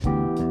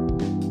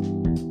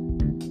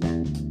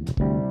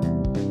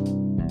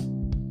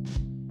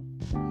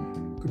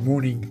Good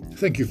morning.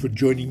 Thank you for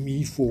joining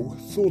me for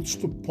Thoughts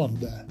to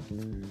Ponder,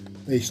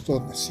 based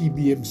on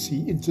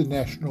CBMC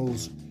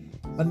International's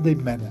Monday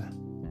Manna.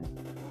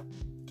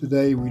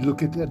 Today we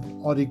look at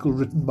an article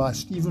written by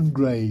Stephen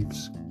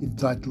Graves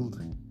entitled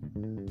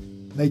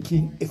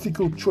Making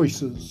Ethical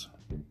Choices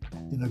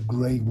in a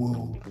Grey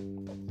World.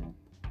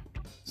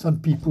 Some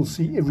people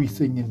see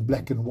everything in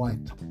black and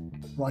white,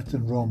 right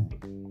and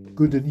wrong,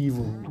 good and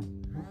evil.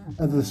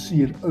 Others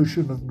see an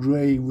ocean of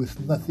grey with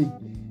nothing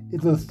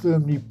ever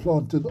firmly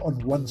planted on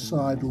one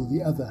side or the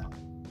other.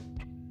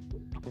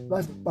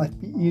 Life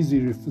might be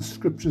easier if the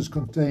scriptures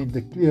contained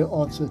a clear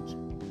answer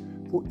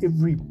for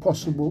every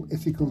possible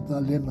ethical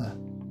dilemma,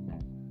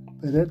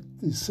 but that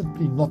is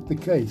simply not the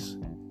case.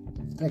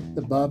 In fact,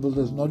 the Bible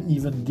does not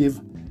even give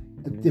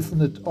a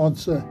definite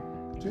answer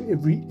to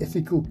every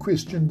ethical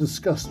question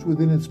discussed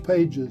within its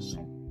pages.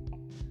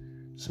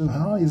 So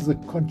how is the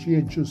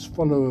conscientious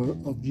follower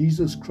of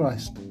Jesus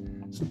Christ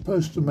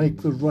supposed to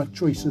make the right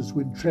choices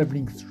when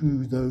travelling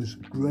through those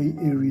grey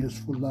areas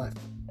for life?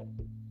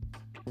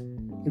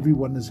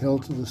 Everyone is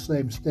held to the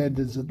same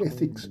standards of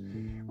ethics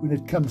when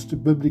it comes to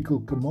biblical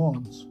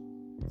commands.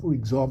 For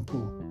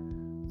example,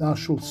 thou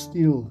shalt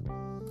steal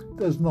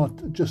does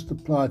not just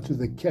apply to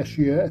the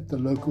cashier at the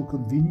local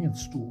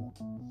convenience store.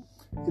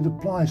 It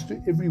applies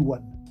to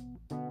everyone,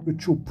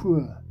 rich or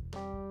poor,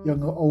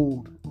 young or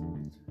old.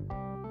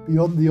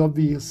 Beyond the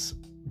obvious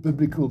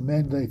biblical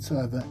mandates,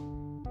 however,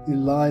 there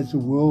lies a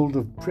world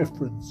of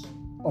preference,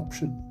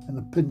 option, and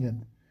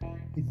opinion,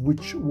 in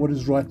which what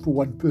is right for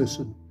one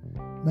person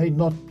may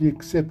not be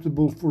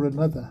acceptable for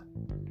another.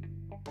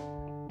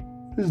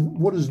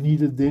 What is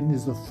needed then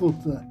is a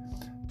filter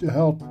to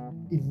help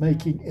in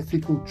making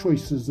ethical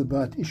choices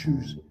about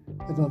issues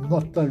that are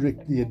not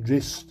directly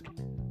addressed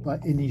by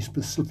any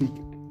specific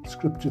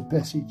scripture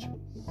passage.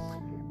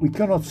 We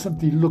cannot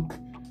simply look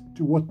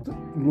to what the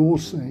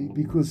laws say,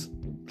 because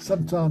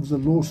sometimes the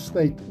laws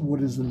state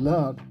what is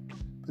allowed,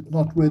 but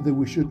not whether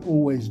we should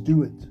always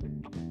do it.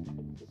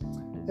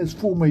 As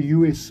former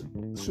U.S.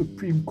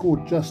 Supreme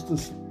Court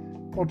Justice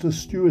Potter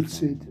Stewart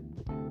said,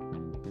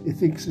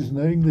 ethics is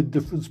knowing the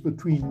difference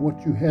between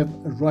what you have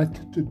a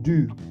right to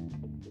do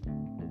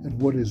and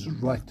what is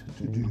right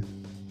to do.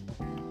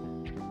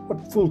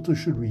 What filter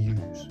should we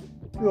use?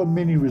 There are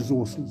many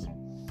resources,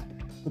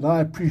 but I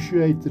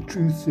appreciate the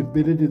truths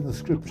embedded in the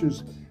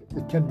scriptures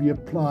that can be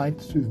applied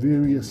to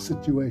various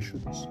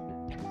situations.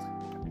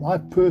 My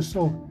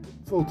personal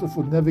filter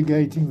for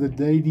navigating the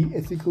daily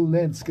ethical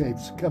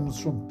landscapes comes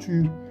from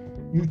two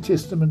New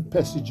Testament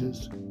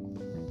passages,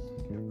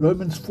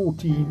 Romans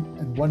 14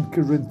 and 1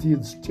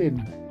 Corinthians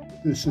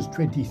 10, verses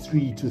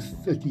 23 to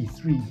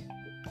 33.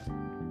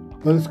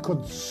 Both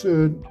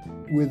concern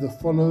whether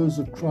followers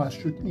of Christ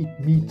should eat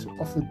meat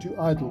offered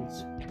to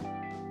idols.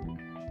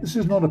 This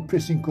is not a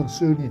pressing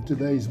concern in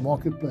today's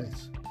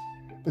marketplace,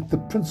 but the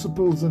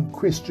principles and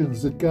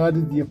questions that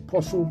guided the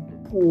Apostle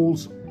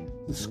Paul's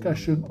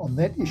discussion on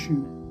that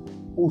issue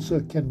also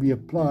can be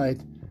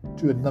applied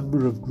to a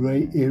number of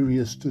grey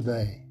areas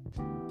today.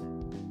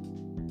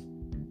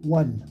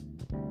 1.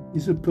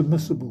 Is it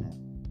permissible?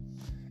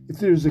 If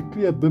there is a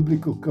clear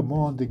biblical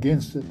command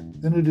against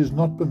it, then it is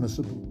not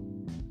permissible.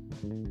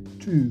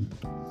 2.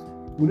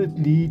 Will it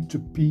lead to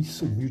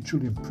peace and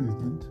mutual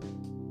improvement?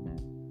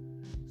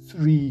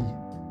 3.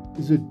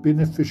 Is it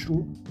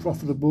beneficial,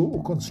 profitable,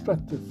 or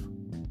constructive?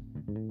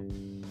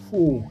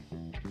 4.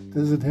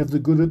 Does it have the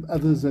good of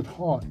others at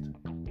heart?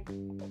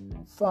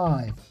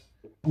 5.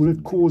 Will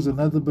it cause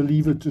another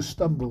believer to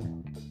stumble?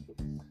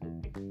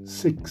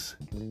 6.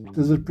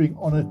 Does it bring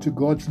honor to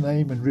God's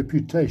name and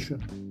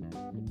reputation?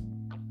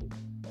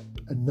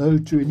 A no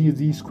to any of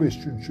these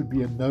questions should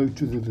be a no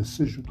to the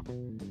decision.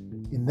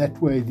 In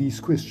that way, these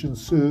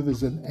questions serve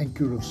as an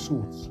anchor of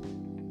sorts.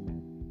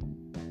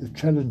 The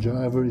challenge,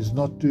 however, is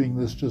not doing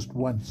this just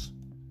once,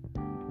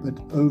 but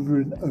over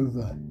and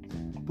over,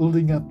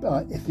 building up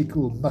our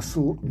ethical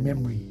muscle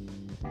memory.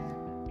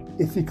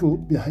 Ethical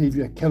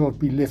behavior cannot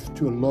be left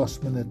to a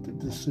last-minute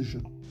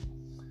decision.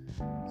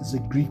 As the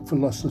Greek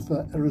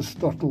philosopher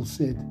Aristotle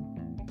said,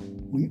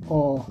 we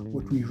are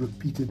what we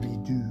repeatedly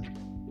do.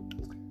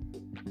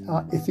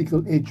 Our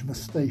ethical edge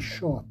must stay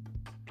sharp.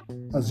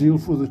 Our zeal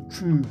for the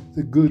true,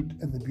 the good,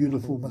 and the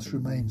beautiful must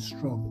remain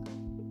strong.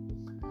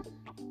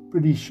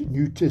 British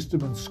New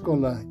Testament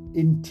scholar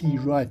N.T.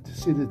 Wright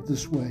said it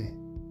this way: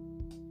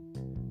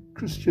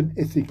 Christian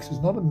ethics is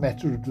not a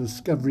matter of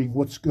discovering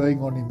what's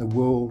going on in the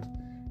world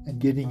and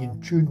getting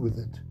in tune with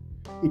it.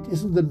 It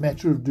isn't a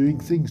matter of doing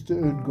things to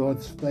earn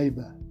God's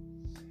favor.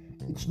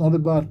 It's not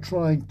about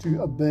trying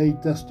to obey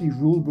dusty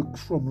rule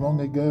books from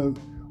long ago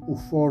or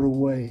far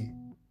away.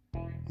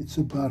 It's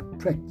about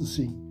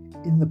practicing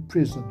in the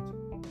present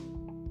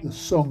the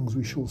songs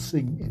we shall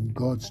sing in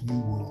God's new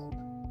world.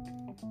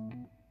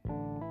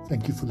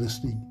 Thank you for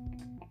listening.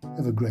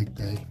 Have a great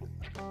day.